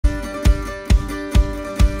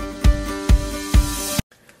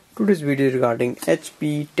Today's video is regarding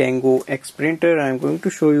HP Tango X printer. I am going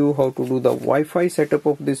to show you how to do the Wi-Fi setup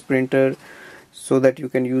of this printer so that you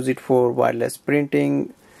can use it for wireless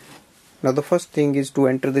printing. Now the first thing is to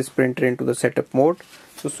enter this printer into the setup mode.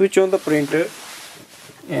 So switch on the printer,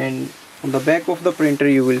 and on the back of the printer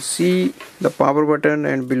you will see the power button,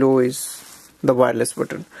 and below is the wireless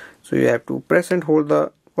button. So you have to press and hold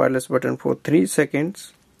the wireless button for 3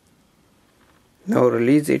 seconds. Now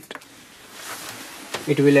release it.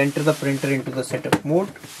 It will enter the printer into the setup mode.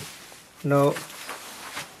 Now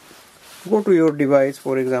go to your device.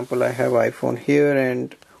 For example, I have iPhone here,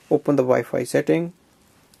 and open the Wi-Fi setting,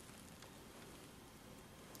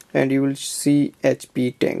 and you will see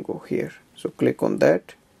HP Tango here. So click on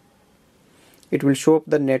that. It will show up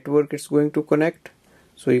the network it's going to connect.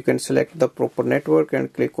 So you can select the proper network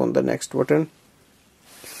and click on the next button.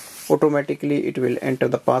 Automatically it will enter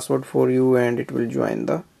the password for you, and it will join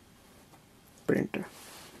the printer.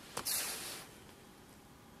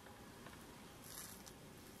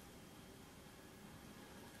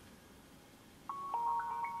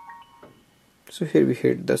 So here we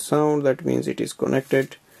heard the sound, that means it is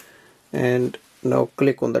connected, and now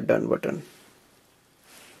click on the done button.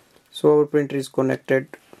 So our printer is connected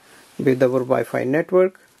with our Wi-Fi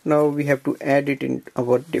network. Now we have to add it in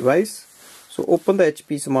our device. So open the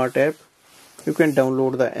HP Smart app. You can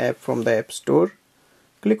download the app from the App Store.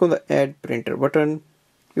 Click on the add printer button.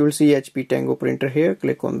 You will see HP Tango printer here.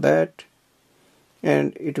 Click on that,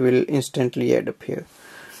 and it will instantly add up here.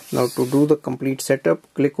 Now to do the complete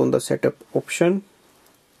setup, click on the setup option.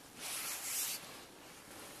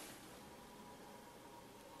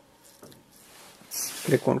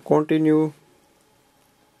 Click on continue.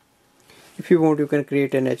 If you want, you can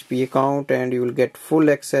create an HP account, and you will get full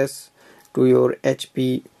access to your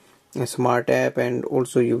HP Smart app, and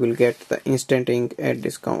also you will get the instant ink at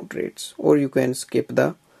discount rates, or you can skip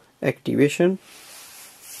the activation.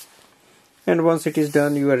 And once it is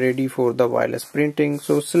done, you are ready for the wireless printing.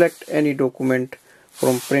 So select any document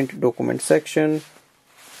from print document section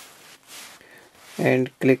and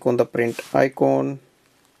click on the print icon.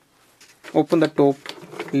 Open the top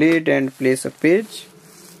lid and place a page,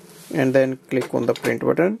 and then click on the print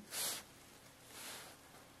button,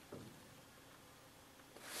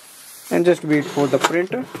 and just wait for the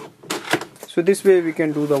printer. So this way we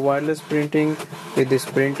can do the wireless printing with this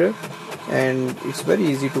printer, and it's very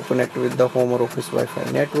easy to connect with the home or office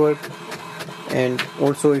Wi-Fi network. And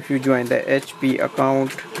also, if you join the HP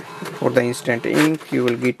account for the instant ink, you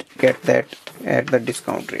will get that at the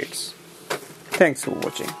discount rates. Thanks for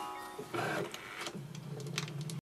watching.